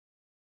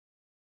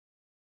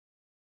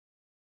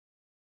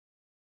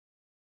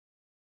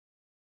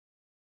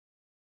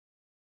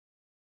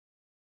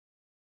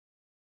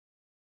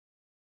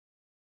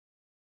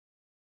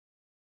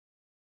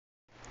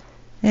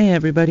Hey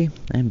everybody,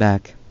 I'm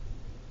back.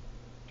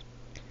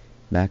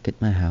 Back at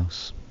my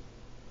house.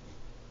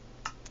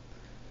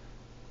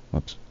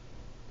 Whoops.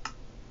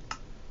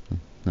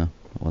 No,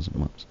 it wasn't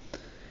whoops.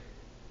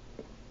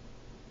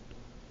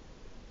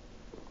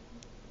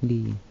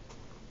 Lee.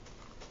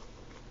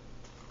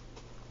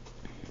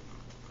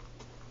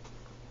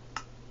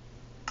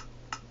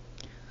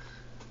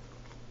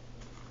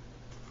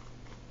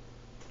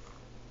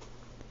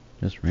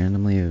 Just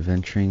randomly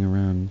adventuring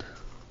around.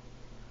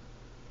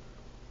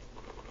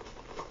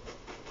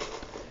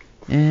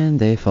 And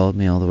they followed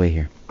me all the way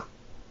here.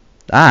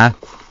 Ah!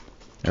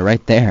 They're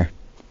right there.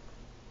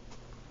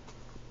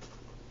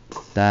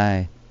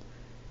 Die.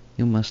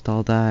 You must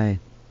all die.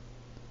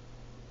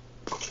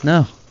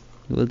 No!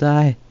 You will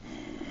die.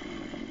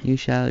 You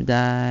shall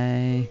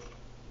die.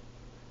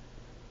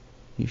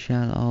 You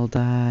shall all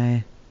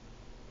die.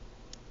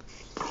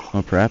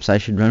 Well, perhaps I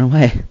should run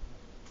away.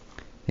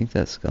 I think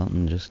that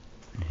skeleton just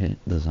hit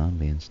the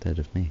zombie instead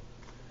of me.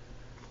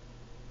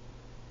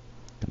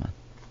 Come on.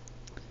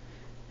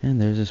 And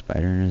there's a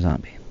spider and a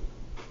zombie.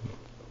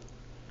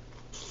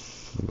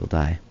 You will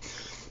die.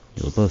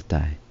 You will both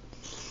die.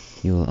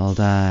 You will all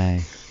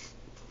die.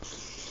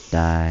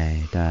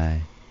 Die,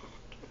 die.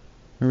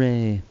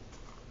 Hooray.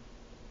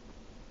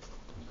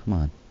 Come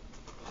on.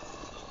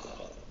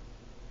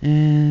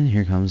 And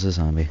here comes the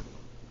zombie.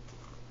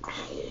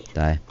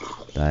 Die,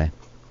 die,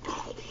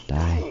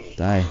 die,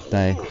 die,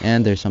 die.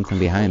 And there's something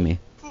behind me.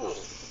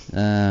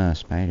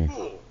 Spider.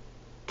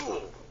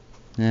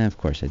 Of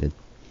course I did.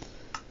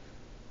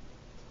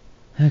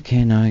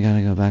 Okay, now I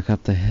gotta go back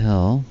up the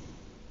hill.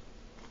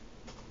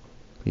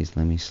 Please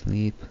let me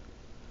sleep.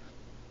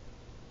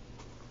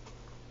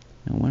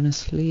 I wanna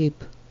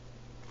sleep.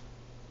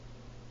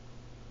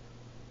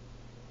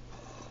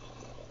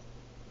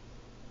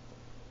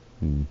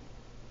 Oh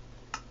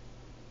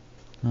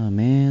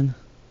man.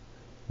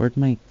 Where'd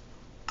my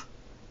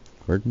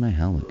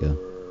helmet go?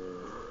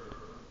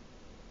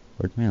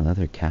 Where'd my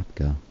leather cap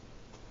go?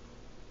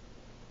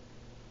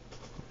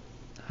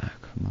 Ah,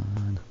 come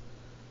on.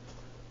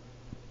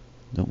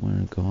 Don't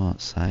want to go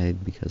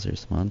outside because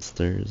there's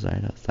monsters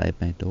right outside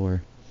my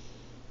door.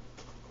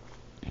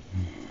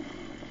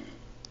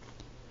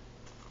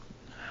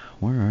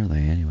 Where are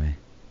they anyway?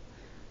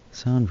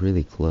 Sound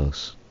really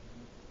close.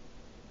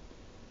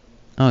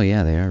 Oh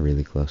yeah, they are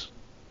really close.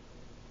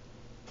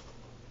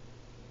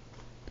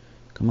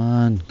 Come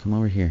on, come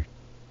over here.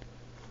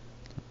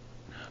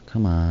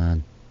 Come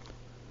on.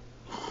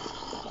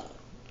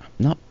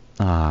 Nope.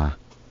 Ah.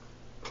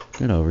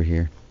 Get over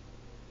here.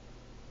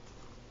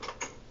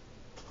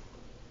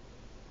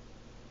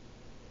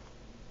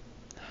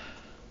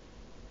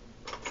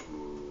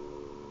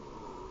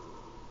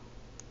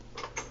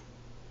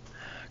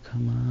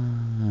 Come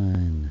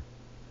on.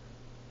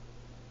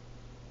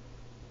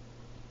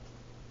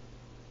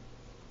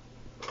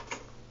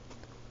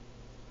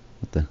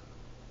 What the?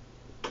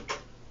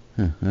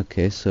 Huh,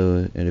 okay,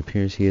 so it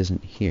appears he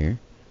isn't here.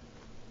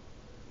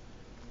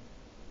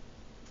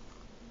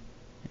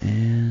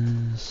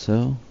 And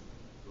so...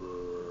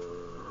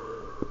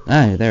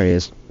 Ah, there he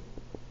is.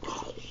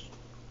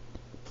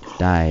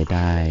 Die,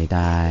 die,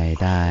 die,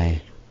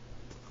 die.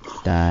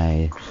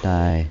 Die,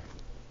 die,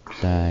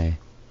 die.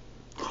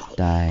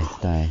 Die,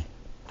 die.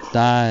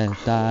 Die,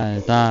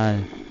 die,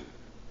 die.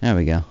 There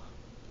we go.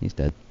 He's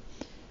dead.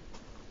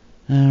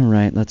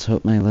 Alright, let's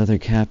hope my leather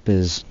cap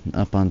is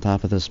up on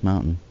top of this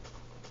mountain.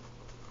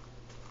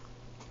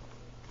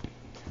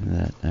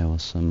 That I will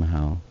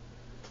somehow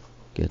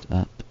get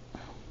up.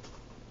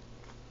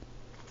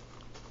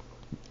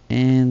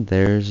 And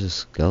there's a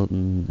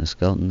skeleton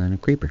and a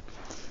creeper.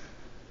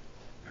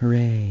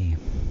 Hooray.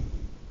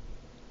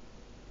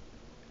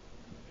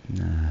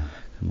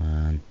 Come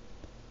on.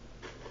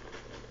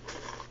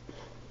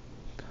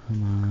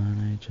 Come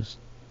on, I just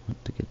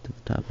want to get to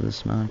the top of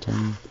this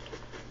mountain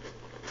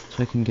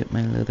so I can get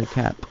my leather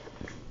cap.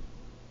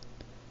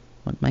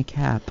 Want my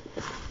cap.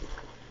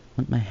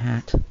 Want my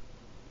hat.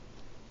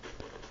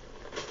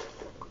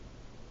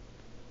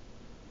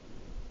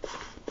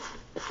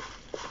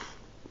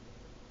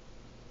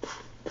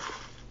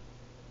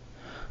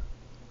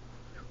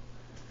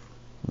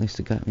 At least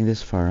it got me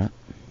this far up.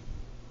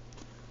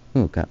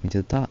 Ooh, it got me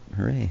to the top.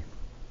 Hooray.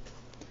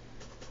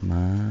 Come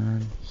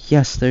on.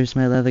 Yes, there's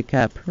my leather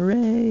cap.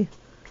 Hooray!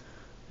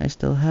 I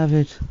still have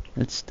it.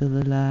 It's still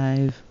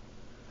alive.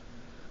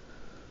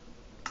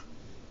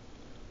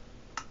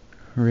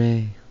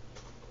 Hooray.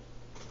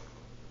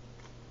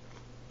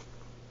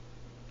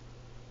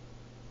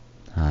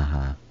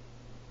 Haha.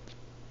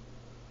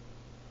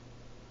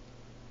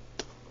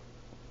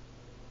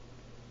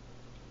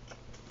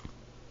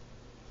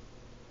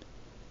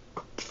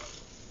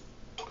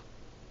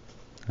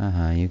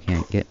 Haha, you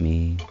can't get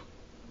me.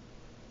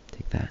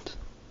 Take that.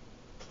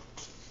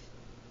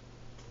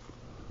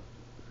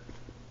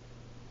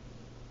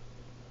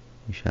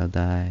 You shall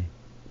die.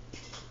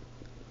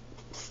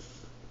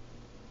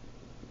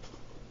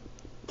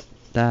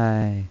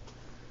 Die.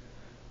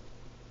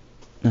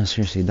 No,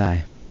 seriously,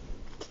 die.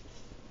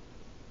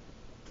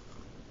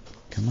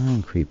 Come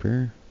on,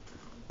 creeper.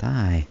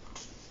 Die.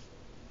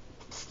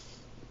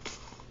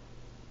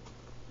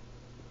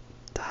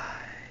 Die.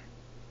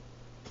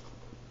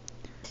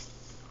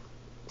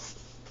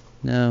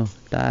 No,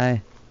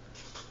 die.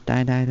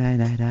 Die, die, die,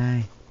 die,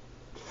 die.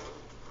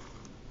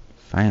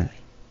 Finally.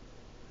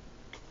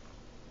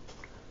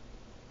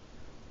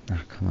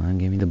 Ah, come on,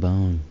 give me the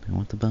bone. I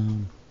want the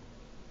bone.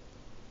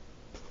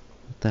 I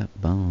want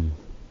that bone.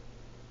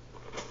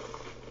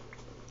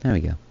 There we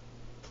go.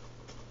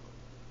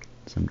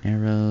 Some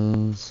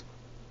arrows.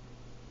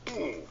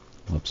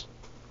 Whoops.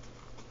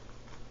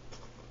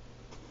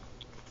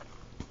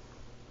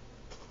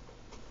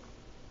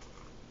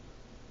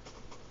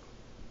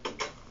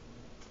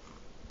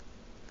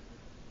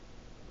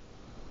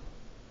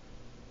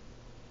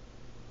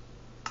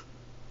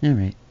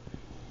 Alright.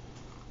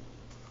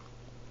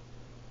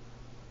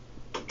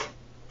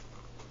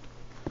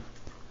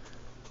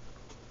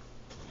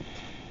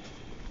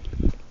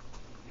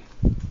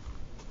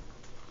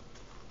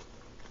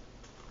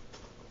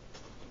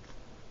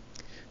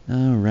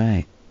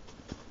 Alright.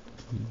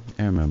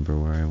 I remember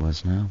where I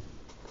was now.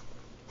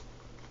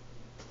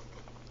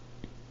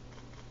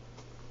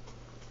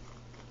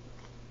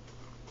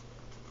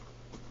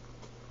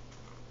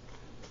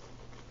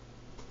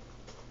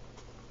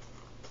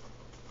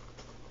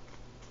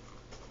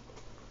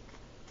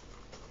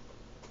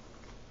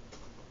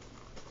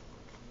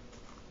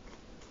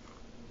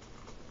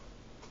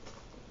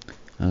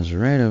 I was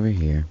right over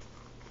here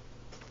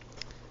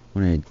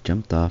when I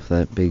jumped off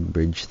that big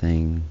bridge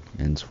thing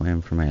and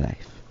swam for my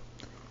life.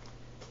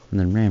 And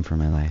then ran for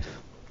my life.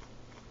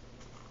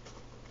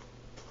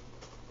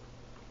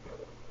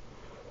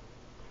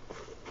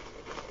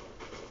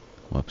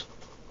 Whoops.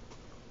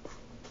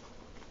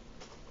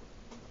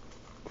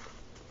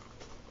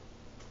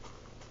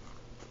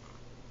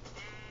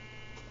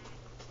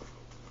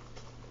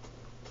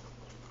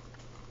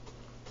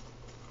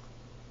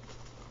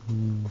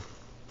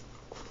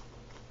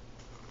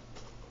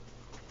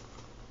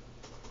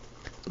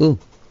 Ooh,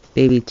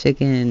 baby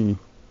chicken.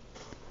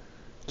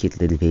 Cute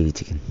little baby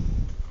chicken.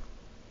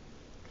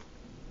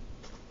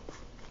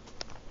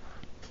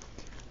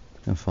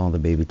 I'll follow the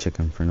baby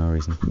chicken for no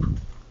reason.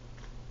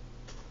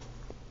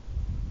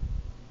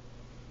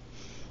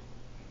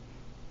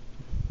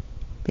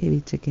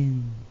 Baby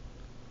chicken.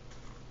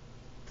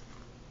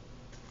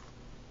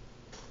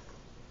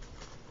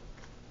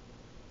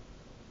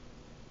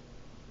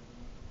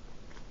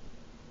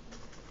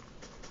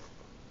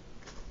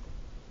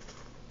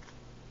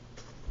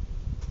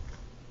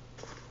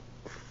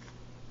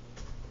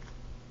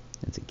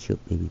 That's a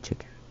cute baby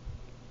chicken.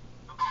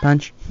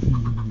 Punch.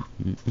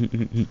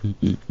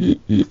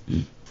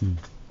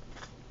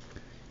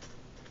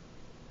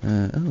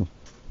 Oh.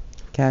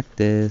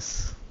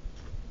 Cactus.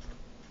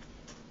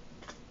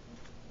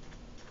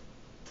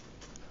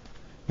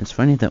 It's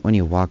funny that when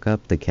you walk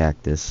up the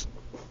cactus,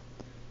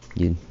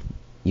 you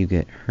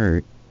get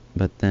hurt,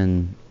 but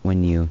then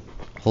when you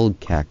hold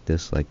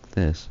cactus like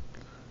this,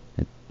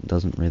 it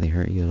doesn't really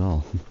hurt you at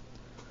all.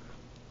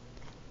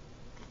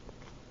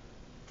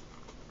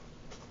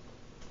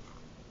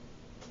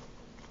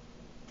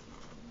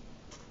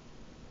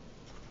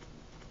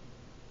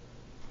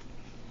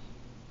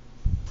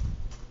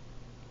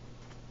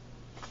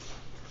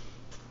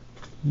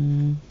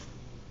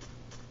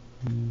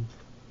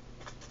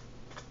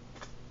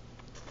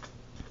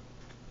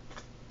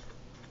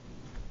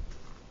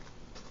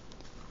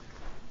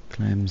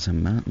 Climb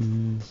some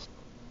mountains.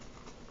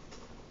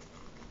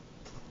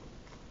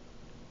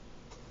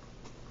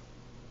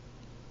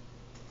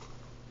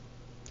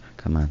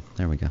 Come on,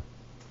 there we go.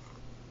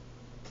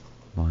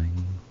 Boing,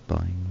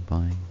 boing,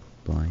 boing,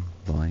 boing,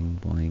 boing,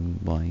 boing,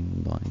 boing,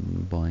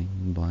 boing,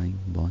 boing, boing,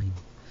 boing,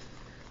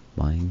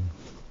 boing.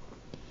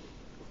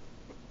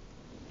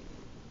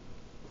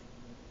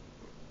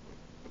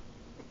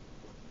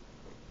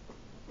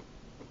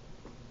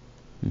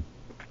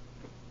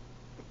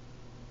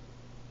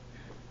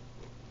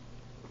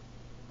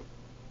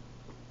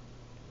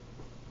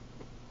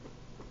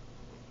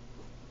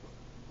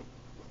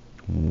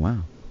 Wow.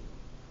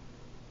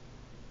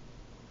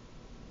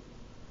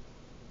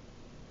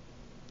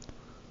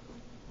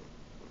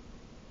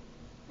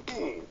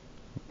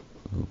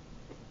 Ooh.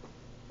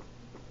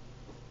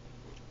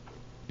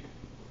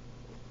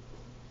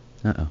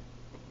 Uh-oh.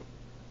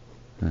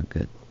 Oh,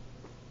 good.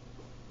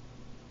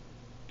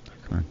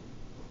 Come on.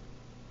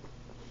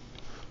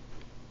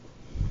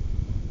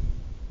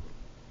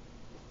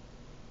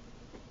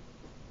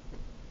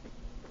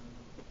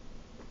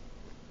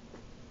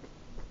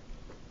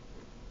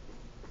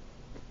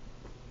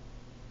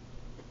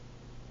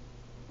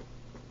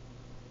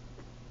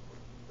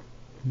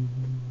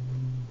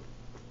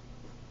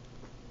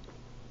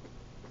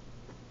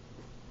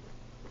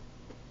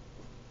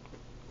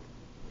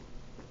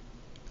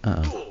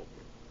 Uh-oh.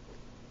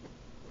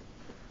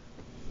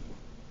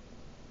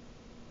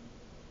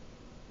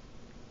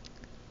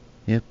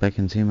 Yep, I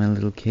can see my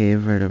little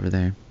cave right over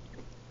there.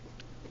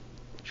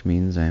 Which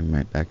means I'm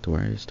right back to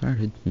where I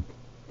started.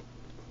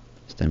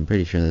 I'm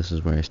pretty sure this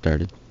is where I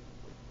started.